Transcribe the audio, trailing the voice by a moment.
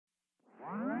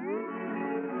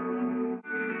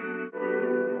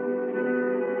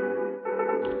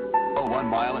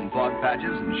mile in fog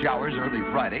patches and showers early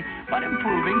Friday, but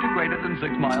improving to greater than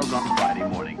 6 miles on Friday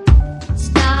morning.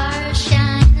 Stars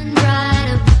shining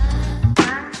bright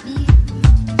above me.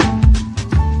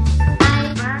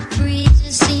 I breathe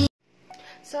to see.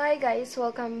 So hi guys,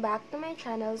 welcome back to my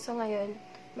channel. So ngayon,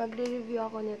 magre-review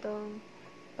ako nitong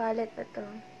palette na to.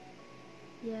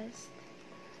 Yes.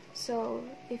 So,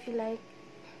 if you like,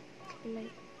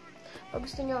 pag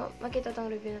gusto nyo makita tong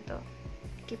review na to,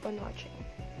 keep on watching.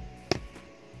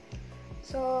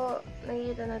 So,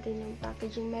 nakikita natin yung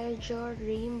packaging, medyo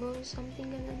rainbow, something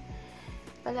ganun.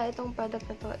 Pala, itong product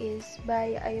na to is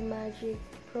by Imagic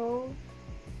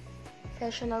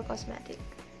Professional Cosmetic.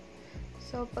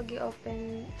 So, pag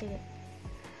i-open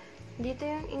dito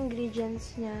yung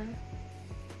ingredients niya.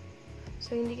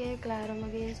 So, hindi kayo klaro.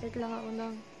 Mag-insert lang ako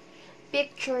ng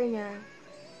picture niya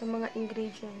ng mga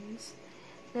ingredients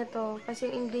na to. Kasi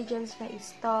yung ingredients na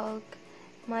is talc,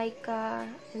 mica,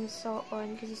 and so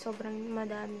on. Kasi sobrang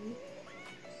madami.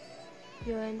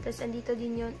 Yun. Tapos, andito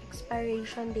din yung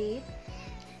expiration date.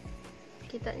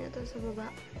 Kita nyo to sa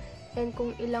baba. And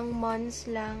kung ilang months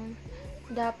lang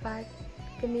dapat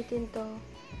gamitin to.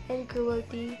 And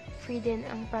cruelty-free din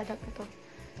ang product na to.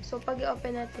 So, pag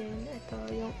i-open natin, ito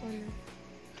yung una.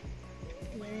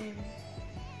 Yan.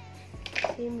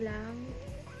 Same lang.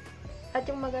 At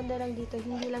yung maganda lang dito,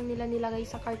 hindi lang nila nilagay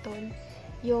sa karton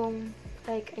yung,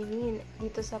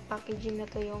 dito sa packaging na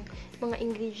to yung mga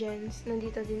ingredients.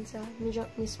 Nandito din sa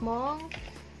mismong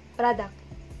product.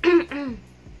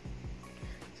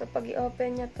 So, pag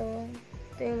i-open niya to,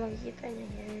 ito yung makikita niya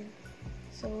yan.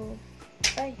 So,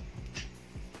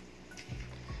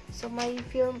 So, may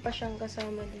film pa siyang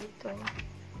kasama dito.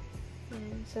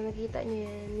 Yan. So, nakita niyo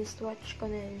yan. Ni-swatch ko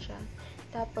na yan siya.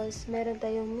 Tapos, meron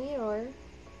tayong mirror,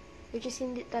 which is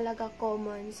hindi talaga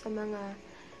common sa mga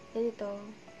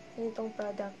ganitong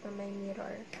product na may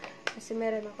mirror. Kasi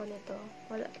meron ako nito.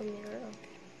 Wala itong mirror. Oh.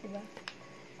 Diba?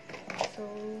 So,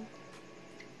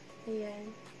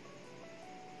 ayan.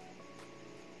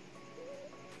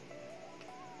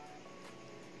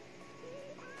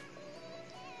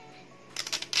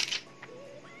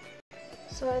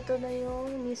 So, ito na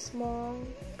yung mismong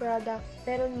product.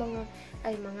 Meron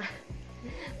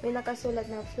may nakasulat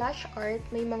na flash art,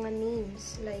 may mga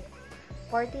names, like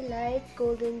Party Light,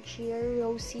 Golden Cheer,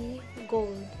 Rosy,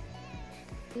 Gold.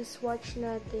 I-swatch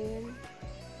natin.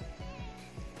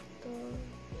 Ito,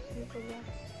 ano pa ba?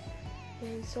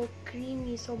 Yan, so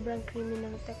creamy, sobrang creamy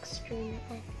ng texture niya.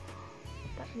 Oh,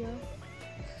 tap niya.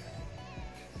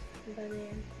 Ba na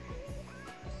yan?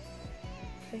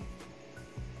 Okay.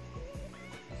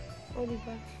 O,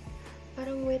 diba?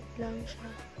 Parang wet lang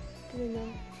siya. Tignan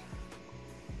nyo.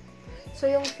 So,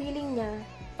 yung feeling niya,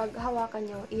 pag hawakan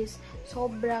nyo, is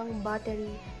sobrang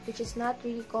buttery, which is not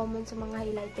really common sa mga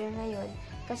highlighter ngayon.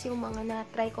 Kasi yung mga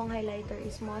na-try kong highlighter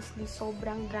is mostly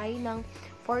sobrang dry ng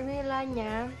formula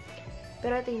niya.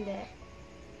 Pero ito hindi.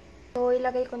 So,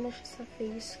 ilagay ko na siya sa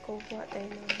face ko. Kuha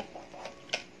tayo ng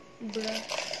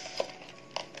brush.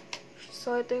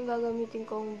 So, ito yung gagamitin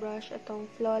kong brush. Itong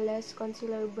Flawless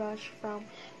Concealer Brush from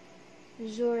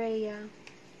Zureya.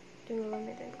 Ito yung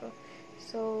gagamitin ko.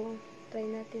 So, try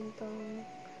natin tong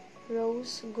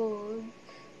Rose Gold.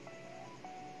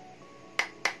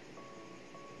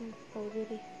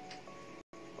 Powdery.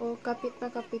 O, kapit na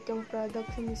kapit yung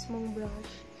product sa mismong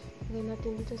brush. Lagyan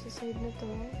natin dito sa side na to.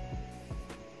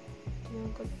 Ito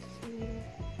yung kapit sa side.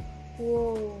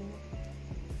 Wow!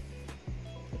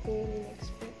 Ito yung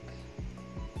in-expect.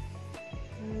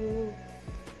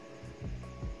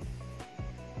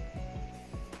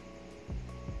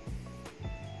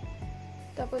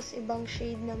 Tapos, ibang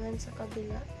shade naman sa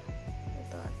kabila.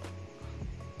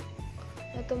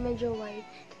 Ito medyo white.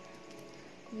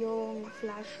 Yung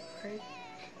flash art.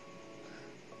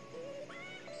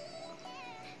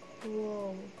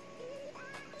 Wow.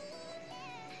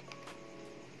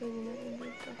 Pwede natin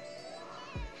dito.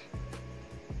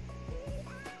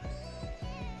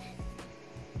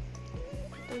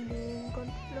 Ito din.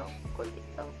 Konti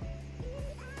lang.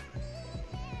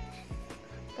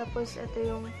 Tapos, ito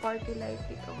yung party light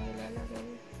dito ko ilalagay.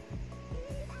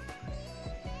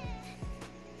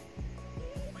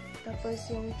 Tapos,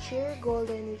 yung sheer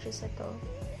golden, which is ito,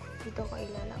 dito ko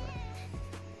ilalagay.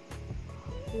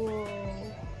 Wow!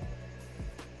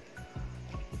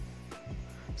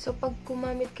 So, pag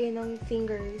kumamit kayo ng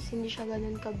fingers, hindi siya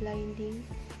ganun ka-blinding.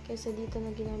 Kaysa dito na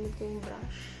ginamit ko yung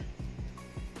brush.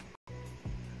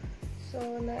 So,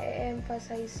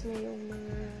 na-emphasize niya yung mga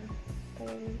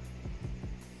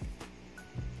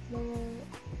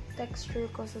texture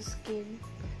ko sa skin.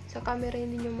 Sa camera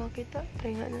hindi nyo makita.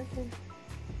 Try nga natin.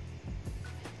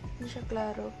 Hindi siya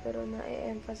klaro, pero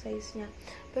na-emphasize niya.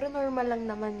 Pero normal lang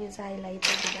naman yun sa highlighter,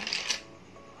 diba?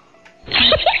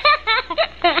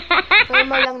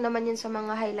 Normal lang naman yun sa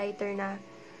mga highlighter na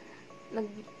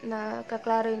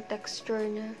nakaklaro yung texture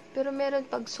niya. Pero meron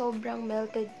pag sobrang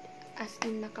melted, as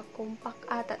in nakakompact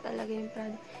ata talaga yung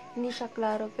product. Hindi siya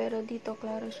klaro, pero dito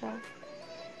klaro siya.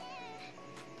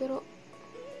 Pero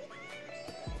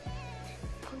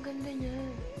ang ganda niya.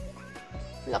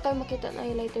 Wala kayo makita na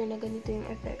highlighter na ganito yung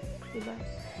effect, diba?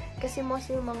 Kasi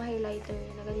mostly yung mga highlighter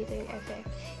na ganito yung effect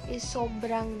is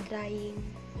sobrang drying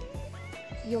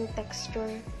yung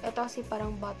texture. Ito kasi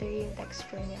parang buttery yung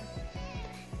texture niya.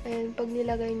 And pag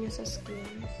nilagay nyo sa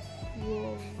skin,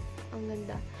 wow, ang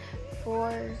ganda.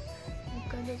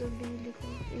 Magkano ito binili ko?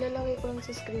 Ilalagay ko lang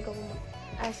sa screen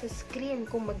ko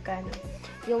kung magkano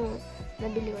yung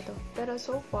nabili ko to. Pero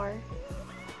so far,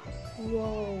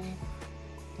 wow,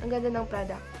 ang ganda ng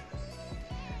product.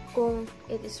 Kung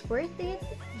it is worth it,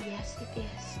 yes, it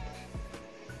is.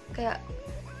 Kaya,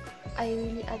 I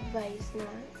really advise na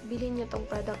bilhin nyo tong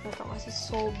product na to kasi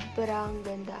sobrang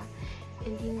ganda.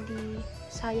 And hindi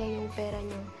sayang yung pera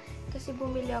nyo. Kasi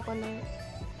bumili ako ng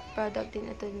product din.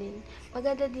 Ito din.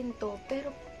 Maganda din to. Pero,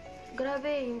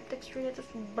 grabe, yung texture nito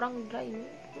sobrang dry.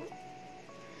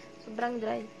 Sobrang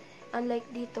dry. Unlike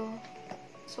dito,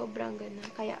 sobrang ganda.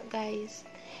 Kaya, guys,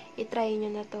 itry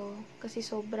nyo na to. Kasi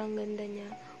sobrang ganda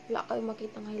niya. Wala kayo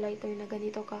makitang highlighter na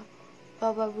ganito ka.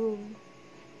 Baba boom.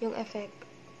 Yung effect.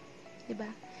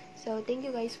 Diba? So, thank you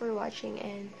guys for watching.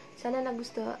 And, sana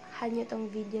nagustuhan nyo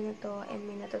tong video na to. And,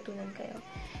 may natutunan kayo.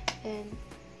 And,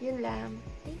 yun lang.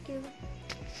 Thank you.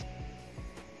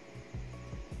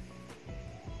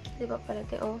 Diba pala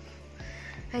off?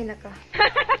 Ay, naka.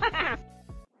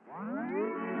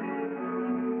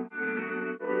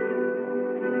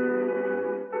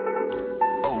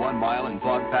 Oh, 1 mile in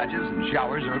fog patches and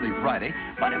showers early Friday,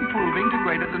 but improving to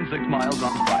greater than 6 miles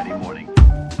on Friday morning.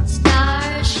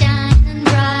 Stars